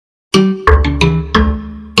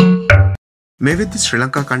මේ වෙද්දි ශ්‍රී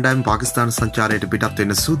ලංකා කණ්ඩායම පාකිස්තාන සංචාරයට පිටත්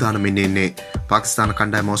වෙන්න සූදානමින් ඉන්නේ. පාකිස්තාන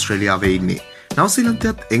කණ්ඩායම ඕස්ට්‍රේලියාවේ ඉන්නේ.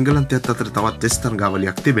 නවසීලන්තයත් එංගලන්තයත් අතර තවත් ටෙස්ට්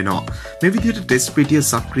තරගාවලියක් තිබෙනවා. මේ විදිහට ටෙස්ට් පිටිය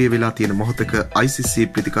සක්‍රිය වෙලා තියෙන මොහොතක ICC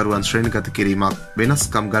ප්‍රතිකරුවන් ශ්‍රේණිගත කිරීමක්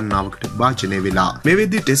වෙනස්කම් ගණනාවකට භාජනය වෙලා. මේ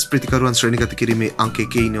වෙද්දි ටෙස්ට් ප්‍රතිකරුවන් ශ්‍රේණිගත කිරීමේ අංක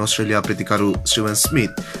 1 ඉන්නේ ඕස්ට්‍රේලියා ප්‍රතිකරු ස්ටීවන්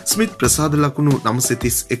ස්මිත් ප්‍රසාද ලකුණු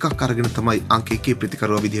 931ක් අරගෙන තමයි අංක 1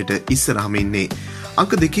 ප්‍රතිකරුවා විදිහට ඉස්සරහම ඉන්නේ.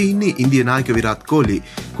 අංක 2 ඉන්නේ ඉන්දියා නායක විරාට්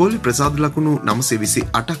කෝලි ප්‍රසාද ලකුණු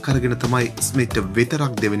 928ක් අරගෙන තමයි ස්මිත්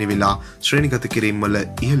වෙතරක් දෙවෙනි වෙලා ශ්‍රේණිගත කිරීම වල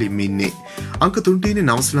ඉහළින්ම ඉන්නේ. අංක 3 ඉන්නේ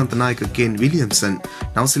නවසීලන්ත නායක කේන් විලියම්සන්.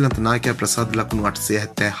 නවසීලන්ත නායකයා ප්‍රසාද ලකුණු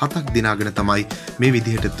 877ක් දිනාගෙන තමයි මේ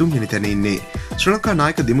විදිහට තුන්වෙනි තැන ඉන්නේ. ශ්‍රී ලංකා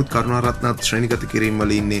නායක දිමුත් කරුණාරත්නත් ශ්‍රේණිගත කිරීම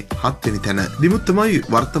වල ඉන්නේ 7 වෙනි තැන. දිමුත් තමයි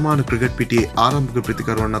වර්තමාන ක්‍රිකට් පිටියේ ආරම්භක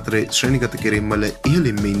ප්‍රතිකරුවන් අතරේ ශ්‍රේණිගත කිරීම වල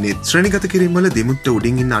ඉහළින්ම ඉන්නේ. ශ්‍රේණිගත කිරීම වල දිමුත්ට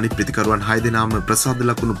උඩින් ඉන්න අනිත් ප්‍රතිකරුවන් 6 දෙනාම ප්‍රසාද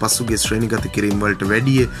ලකුණු පසුගිය ශ්‍රේණිගත කිරීම වලට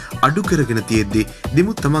වැඩිය අඩු කරගෙන තියෙද්දි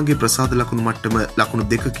දිමුත් තමන්ගේ ප්‍රසාද ලකුණු මට්ටම ලකුණු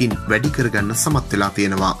 2කින් වැඩි කරගන්න සමත් වෙලා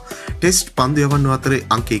තියෙනවා. ටෙස්ට් පන්දු යවන්න අතරේ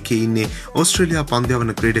අංක 1 ඉන්නේ ඕස්ට්‍රේලියා පන්දු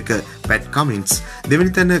යවන ක්‍රීඩක පැට් කමින්ස්.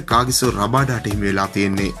 දෙවෙනි තැන කාගිසෝ රබාඩාට හිමි වෙලා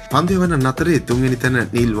තියෙන්නේ. පන්දු යවන අතරේ තුන්වෙනි තැන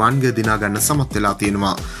නීල් වාන්ග දිනා ගන්න සමත් වෙලා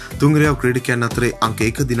තියෙනවා. තුන්වෙනි ක්‍රීඩකයන් අතරේ අංක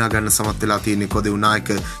 1 දිනා ගන්න සමත් වෙලා තියෙන්නේ කොදෙව්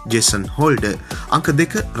නායක ජේසන් හෝල්ඩර්. අංක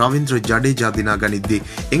 2 රවින්ද්‍ර ජඩේජා දිනා ගනිද්දී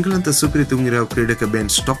එංගලන්ත සුපිරි තුන්වෙනි ක්‍රීඩක බෙන්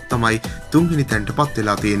ස්ටොක් තමයි තුන්වෙනි තැනට පත්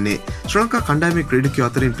වෙලා තියෙන්නේ. ශ්‍රී ලංකා කණ්ඩායමේ ක්‍රීඩකයෝ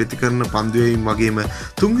අතරින් ප්‍රතිකරණ පන්දු යැවීම වගේම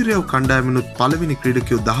තුන්වෙනි කණ්ඩායමනුත් පළවෙනි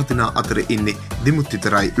ක්‍රීඩකයෝ 17 අතර ඉන්නේ දිමුත්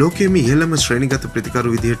විතරයි. ලෝකයේම ඉහළම ශ්‍රේණිගත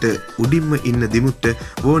ප්‍රතිකරු විදිහට උඩින්ම ඉන්න දිමුත්ට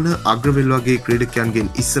වෝන අග්‍රවෙල් වගේ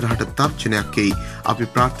ක්‍රීඩකයන්ගෙන් ඉස්සරහට තර්ජනයක් එයි. අපි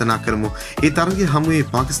ප්‍රාර්ථනා කරමු ඒ තරගයේ හමුවේ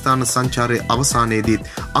පාකිස්තාන සංචාරයේ අවසානයේදීත්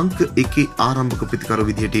අංක 1 ආරම්භක ප්‍රතිකරු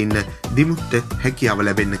විදිහට ඉන්න දිමුත්ට හැකියාව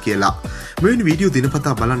ලැබෙන්න කියලා. මෙවැනි වීඩියෝ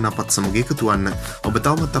දිනපතා බලන්න අපත් සමග එකතු වන්න. ඔබ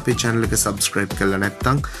තවමත් අපේ channel එක subscribe කරලා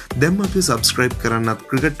නැත්නම් දැන්ම අපි subscribe කරන්නත්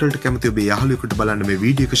ක්‍රිකට් වලට කැමති ඔබේ යාළුවෙකුට බලන්න මේ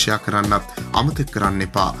වීඩියෝ එක share කරන්නත් අමතක කරන්න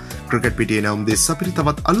එපා. ක්‍රිකට් පිටියේ නම් දෙස් අපිට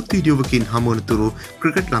තවත් අලුත් වීඩියෝවකින් හමු වනතුරු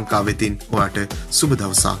ක්‍රිකට් ලංකාව වෙතින් ඔයාට සුබ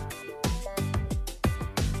දවසක්.